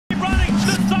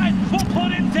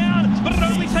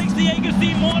the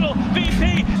immortal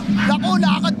VP. Naku,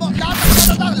 lakad mo,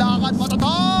 lakad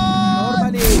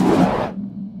mo,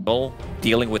 Normally.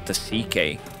 Dealing with the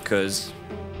CK, because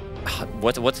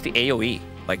what's the AoE?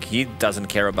 Like, he doesn't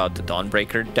care about the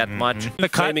Dawnbreaker that much. The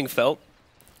Flaming Felt.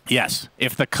 Yes.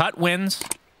 If the cut wins,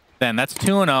 then that's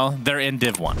 2-0. They're in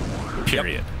Div 1.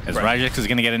 Period. As Rajix is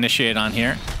going to get initiated on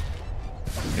here.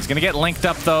 He's going to get linked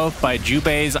up, though, by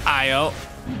Jubei's IO.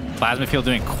 Plasma Field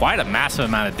doing quite a massive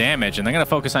amount of damage, and they're going to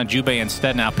focus on Jubei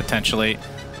instead now, potentially,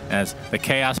 as the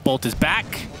Chaos Bolt is back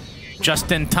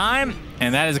just in time,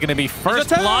 and that is going to be first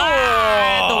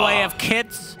blood the way of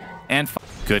Kits. And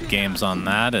good games on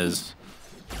that as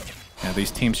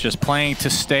these teams just playing to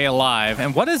stay alive.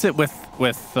 And what is it with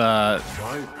the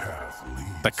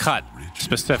cut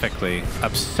specifically?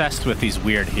 Obsessed with these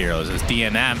weird heroes as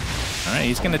DNM. All right,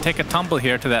 he's going to take a tumble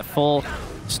here to that full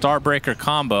Starbreaker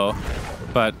combo.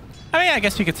 But I mean, I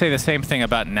guess you could say the same thing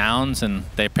about Nouns, and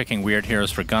they're picking weird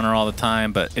heroes for Gunnar all the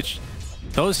time. But it's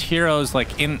those heroes,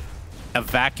 like in a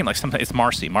vacuum, like sometimes it's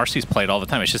Marcy. Marcy's played all the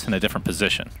time. It's just in a different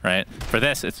position, right? For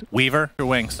this, it's Weaver, your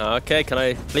wings. Okay, can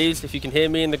I please, if you can hear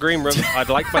me in the green room, I'd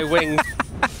like my wings.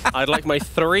 I'd like my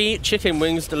 3 chicken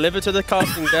wings delivered to the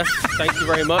casting desk. Thank you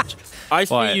very much. I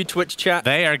see you, Twitch chat.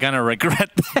 They are gonna regret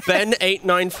that.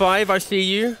 Ben895, I see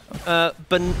you.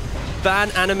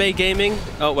 Ban Anime Gaming.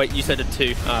 Oh wait, you said it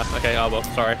too. Okay, oh well,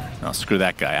 sorry. Oh, screw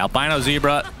that guy. Albino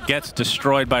Zebra gets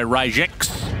destroyed by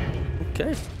Rajix.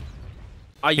 Okay.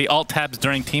 He alt tabs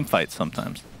during team fights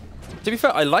sometimes. To be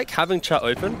fair, I like having chat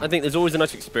open. I think there's always a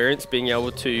nice experience being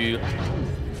able to, you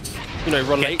know,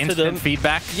 relate to them.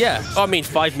 Feedback. Yeah, I mean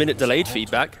 5-minute delayed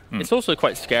feedback. It's also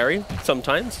quite scary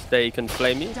sometimes. They can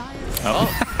flame you. Oh.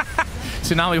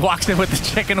 Tsunami walks in with the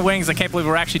chicken wings. I can't believe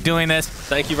we're actually doing this.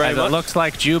 Thank you very much. It looks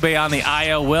like Jubei on the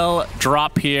IO will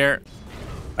drop here.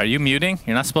 Are you muting?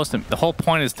 You're not supposed to. The whole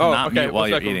point is to not mute while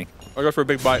you're eating. I'll go for a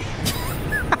big bite.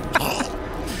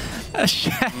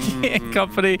 Shaggy and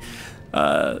company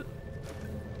trying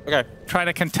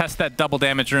to contest that double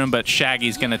damage room, but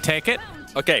Shaggy's going to take it.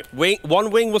 Okay,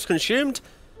 one wing was consumed,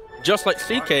 just like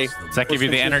CK. Does that give you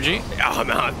the energy? Oh,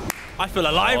 man. I feel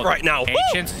alive right now.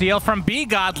 Ancient Seal from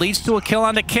B-God leads to a kill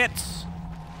onto Kits.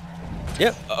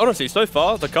 Yeah, honestly, so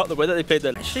far, the way that they played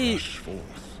that, actually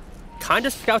kind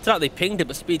of scouted out. They pinged it,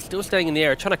 but Speed's still staying in the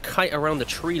air, trying to kite around the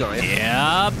tree line.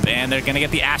 Yep, and they're going to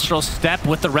get the Astral Step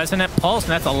with the Resonant Pulse,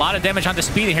 and that's a lot of damage onto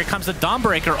Speed. And here comes the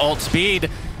Dawnbreaker ult. Speed.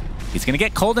 He's going to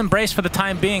get Cold Embrace for the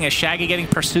time being as Shaggy getting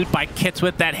pursued by Kits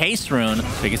with that Haste Rune.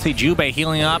 So you can see Jubei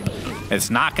healing up. It's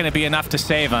not going to be enough to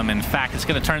save him. In fact, it's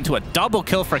going to turn into a double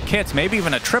kill for Kits, maybe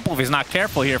even a triple if he's not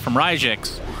careful here from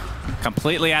Rajix.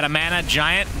 Completely out of mana.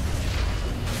 Giant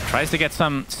tries to get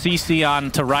some CC on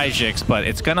to Rajix, but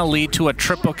it's going to lead to a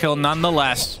triple kill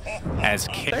nonetheless as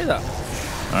Kits.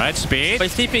 All right, Speed. But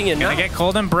he's keeping in Gonna get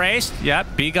Cold Embraced.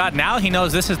 Yep, B-God. Now he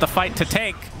knows this is the fight to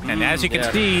take. And as you can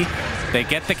see, they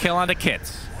get the kill onto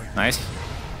Kits. Nice.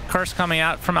 Curse coming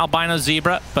out from Albino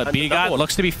Zebra, but B-God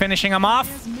looks to be finishing him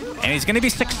off. And he's going to be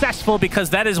successful because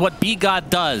that is what B-God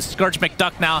does. Scourge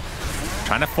McDuck now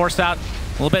trying to force out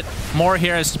a little bit more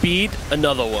here as Speed.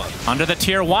 Another one. Under the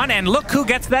tier 1, and look who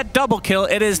gets that double kill.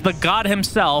 It is the god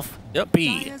himself,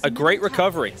 B. A great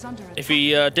recovery. If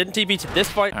he didn't TP to this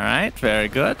fight. All right, very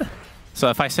good. So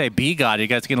if I say B-God, you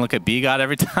guys going to look at B-God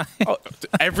every time? Oh,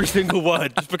 every single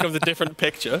word just becomes a different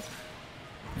picture.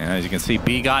 Yeah, as you can see,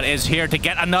 B-God is here to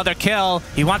get another kill.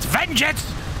 He wants vengeance!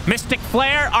 Mystic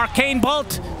Flare, Arcane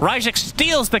Bolt. Rajix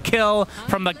steals the kill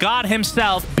from the god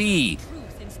himself, B.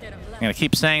 I'm going to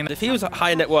keep saying that. If he was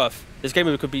high net worth, this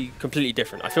game could be completely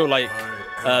different. I feel like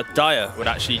Dire would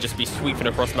actually just be sweeping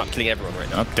across the map, killing everyone right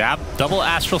now. Oh, double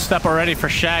Astral Step already for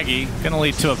Shaggy. Going to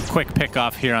lead to a quick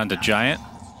pick-off here onto Giant.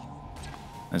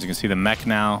 As you can see, the mech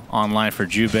now online for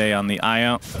Jubei on the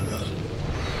IO.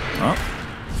 Oh,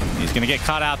 he's going to get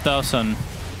caught out, though, so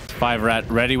 5RAT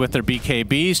ready with their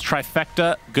BKBs.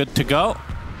 Trifecta, good to go.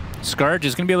 Scourge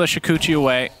is going to be able to Shikuchi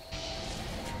away.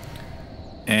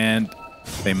 And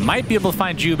they might be able to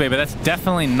find Jubei, but that's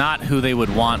definitely not who they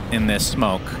would want in this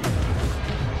smoke.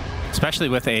 Especially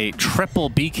with a triple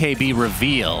BKB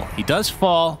reveal. He does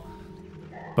fall,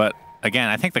 but again,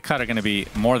 I think the cut are going to be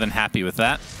more than happy with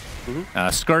that.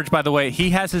 Scourge, by the way,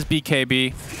 he has his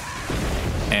BKB,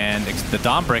 and the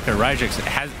Dawnbreaker, Rajix,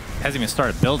 hasn't even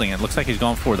started building it. Looks like he's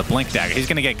going for the Blink Dagger. He's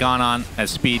going to get gone on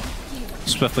as Speed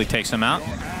swiftly takes him out.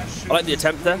 I like the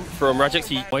attempt there from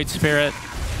Rajix. Void Spirit,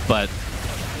 but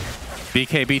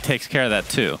BKB takes care of that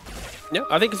too. Yeah,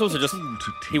 I think it's also just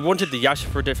he wanted the Yasha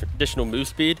for additional move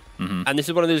speed, and this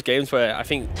is one of those games where I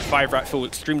think 5RAT feel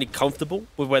extremely comfortable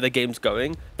with where the game's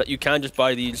going, that you can just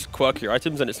buy these quirky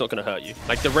items and it's not going to hurt you.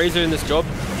 Like the Razor in this job,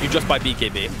 you just buy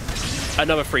BKB.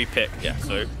 Another free pick, yeah,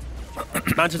 so...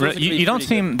 you don't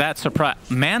seem that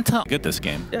surprised. Manta, good this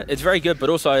game. Yeah, it's very good, but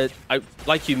also, I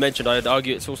like you mentioned, I'd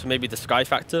argue it's also maybe the Sky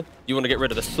factor. You want to get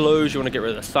rid of the slows, you want to get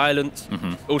rid of the silence.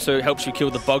 Also, it helps you kill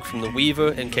the bug from the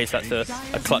Weaver in case that's a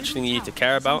clutch thing you need to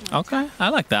care about. Okay, I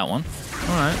like that one.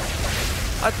 All right.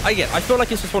 I feel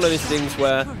like it's just one of those things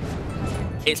where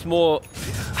it's more,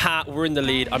 we're in the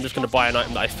lead, I'm just going to buy an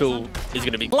item that I feel is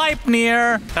going to be...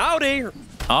 GleipNir! Howdy!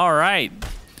 All right.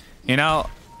 You know...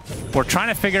 We're trying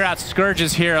to figure out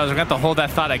Scourge's heroes. We're going to have to hold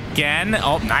that thought again.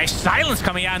 Oh, nice silence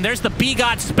coming out. And there's the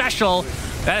B-God special.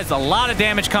 That is a lot of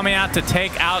damage coming out to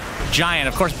take out Giant.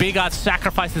 Of course, B-God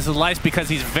sacrifices his life because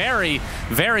he's very,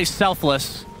 very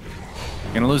selfless.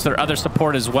 Going to lose their other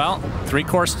support as well. 3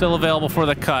 cores still available for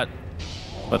the cut.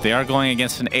 But they are going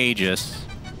against an Aegis.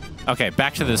 Okay,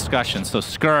 back to the discussion. So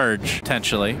Scourge,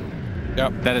 potentially.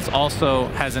 Yep. That is also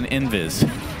has an invis.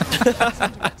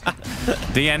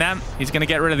 DNM, he's going to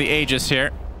get rid of the Aegis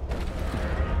here.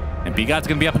 And B-God's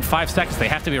going to be up in 5 seconds. They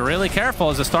have to be really careful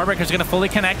as the Starbreaker's going to fully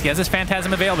connect. He has his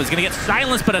Phantasm available. He's going to get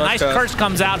silenced, but a nice curse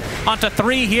comes out onto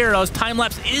 3 heroes.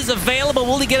 Time-lapse is available.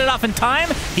 Will he get it off in time?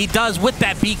 He does with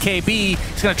that BKB.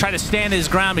 He's going to try to stand his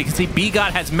ground. You can see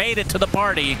B-God has made it to the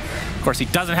party. Of course, he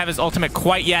doesn't have his ultimate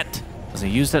quite yet, as he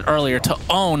used it earlier to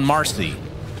own Marcy.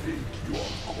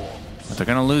 But they're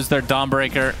going to lose their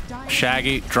Dawnbreaker.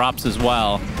 Shaggy drops as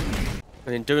well.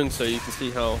 And in doing so, you can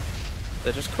see how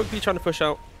they're just quickly trying to push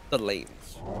out the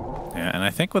lanes. Yeah, and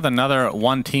I think with another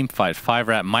one team fight,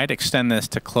 5RAT might extend this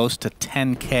to close to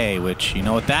 10K, which you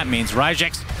know what that means.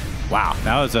 Rajix, wow,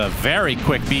 that was a very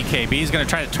quick BKB. He's going to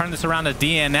try to turn this around to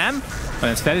DNM, but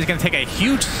instead he's going to take a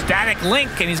huge static link,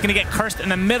 and he's going to get cursed in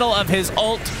the middle of his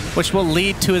ult, which will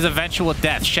lead to his eventual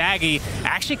death. Shaggy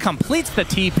actually completes the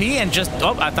TP and just,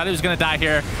 oh, I thought he was going to die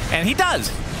here, and he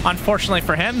does. Unfortunately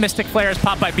for him, Mystic Flare is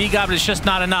popped by B-God, but it's just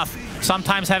not enough.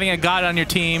 Sometimes having a God on your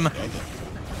team,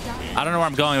 I don't know where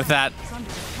I'm going with that,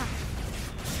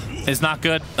 is not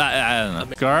good. I don't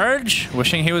know. Scourge,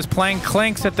 wishing he was playing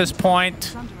Clinks at this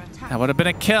point. That would have been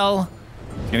a kill.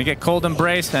 He's gonna get Cold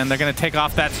Embrace, and they're gonna take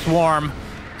off that swarm.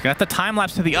 He's gonna have to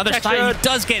time-lapse to the other side. He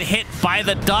does get hit by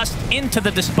the dust into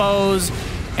the Dispose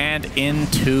and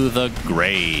into the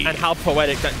grave. And how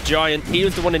poetic that Giant, he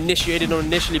was the one initiated on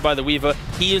initially by the Weaver.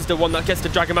 He is the one that gets to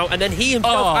drag him out, and then he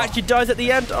himself actually dies at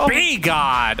the end. Oh.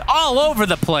 B-God, all over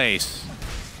the place.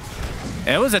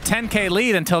 It was a 10K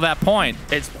lead until that point.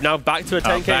 It's now back to a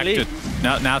 10K lead.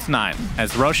 No, now it's 9.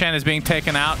 As Roshan is being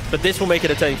taken out. But this will make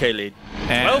it a 10K lead.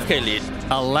 12K lead.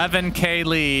 11K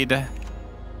lead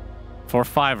for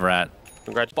 5RAT.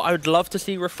 Congrats. But I would love to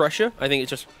see Refresher. I think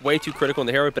it's just way too critical on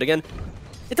the hero. But again,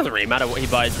 it doesn't really matter what he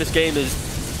buys. This game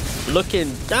is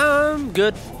looking damn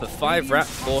good for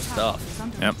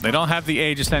 5RATFORCESTAFF. Yep, they don't have the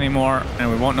Aegis anymore,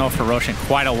 and we won't know for Roshan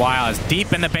quite a while. As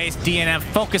deep in the base, DNM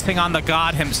focusing on the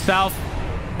God himself.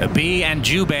 B and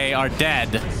Jubei are dead.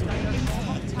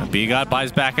 The B-God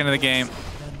buys back into the game.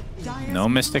 No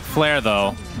Mystic Flare,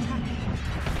 though.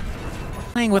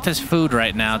 Playing with his food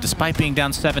right now, despite being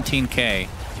down 17K.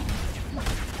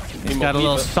 He's got a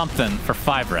little something for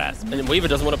 5RAT. And Weaver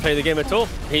doesn't want to play the game at all.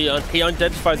 He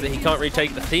identifies that he can't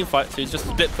retake the team fight, so he's just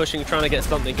split pushing, trying to get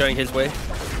something going his way.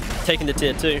 Taking the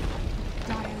tier 2.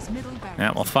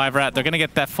 Yeah, well, 5RAT, they're going to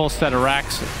get that full set of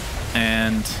racks,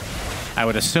 and I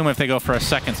would assume if they go for a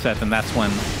second set, then that's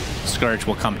when Scourge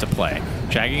will come to play.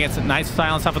 Shaggy gets a nice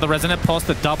silence off of the Resonant Pulse,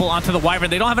 the double onto the Wyvern.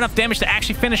 They don't have enough damage to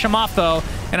actually finish him off, though,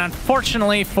 and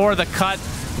unfortunately for the cut,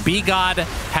 B-God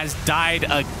has died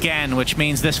again, which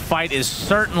means this fight is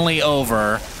certainly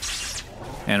over.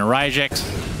 And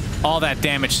Rajix, all that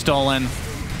damage stolen,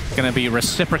 going to be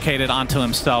reciprocated onto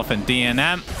himself, and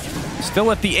DNM still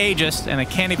with the Aegis, and I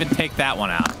can't even take that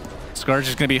one out. Scourge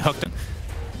is going to be hooked.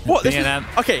 What?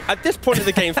 Okay, at this point in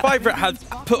the game, 5RAT has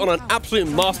put on an absolute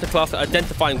masterclass at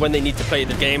identifying when they need to play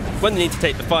the game, when they need to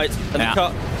take the fights, and the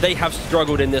cut. They have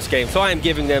struggled in this game, so I am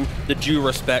giving them the due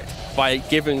respect by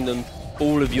giving them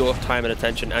all of your time and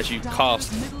attention as you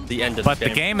cast the end of the game. But the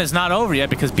game is not over yet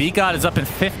because B-God is up in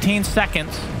 15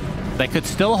 seconds. They could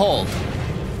still hold.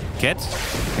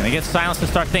 Kits gonna get silence to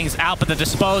start things out, but the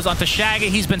Dispose onto Shaggy.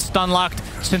 He's been stun locked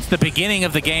since the beginning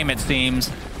of the game, it seems.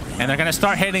 And they're gonna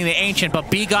start hitting the Ancient,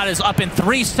 but B-God is up in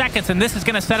 3 seconds, and this is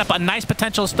gonna set up a nice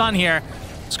potential stun here.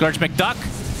 Scourge McDuck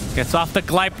gets off the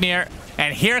GleipNir,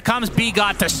 and here comes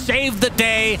B-God to save the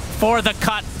day for the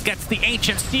cut. Gets the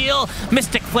Ancient Seal.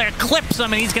 Mystic Flare clips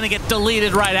him, and he's gonna get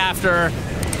deleted right after.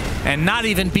 And not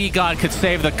even B-God could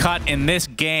save the cut in this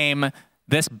game.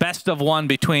 This best of one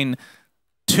between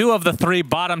two of the three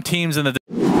bottom teams in the...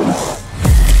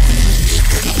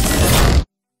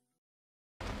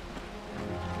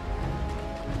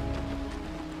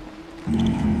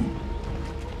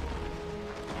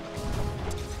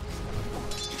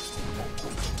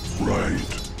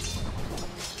 Right.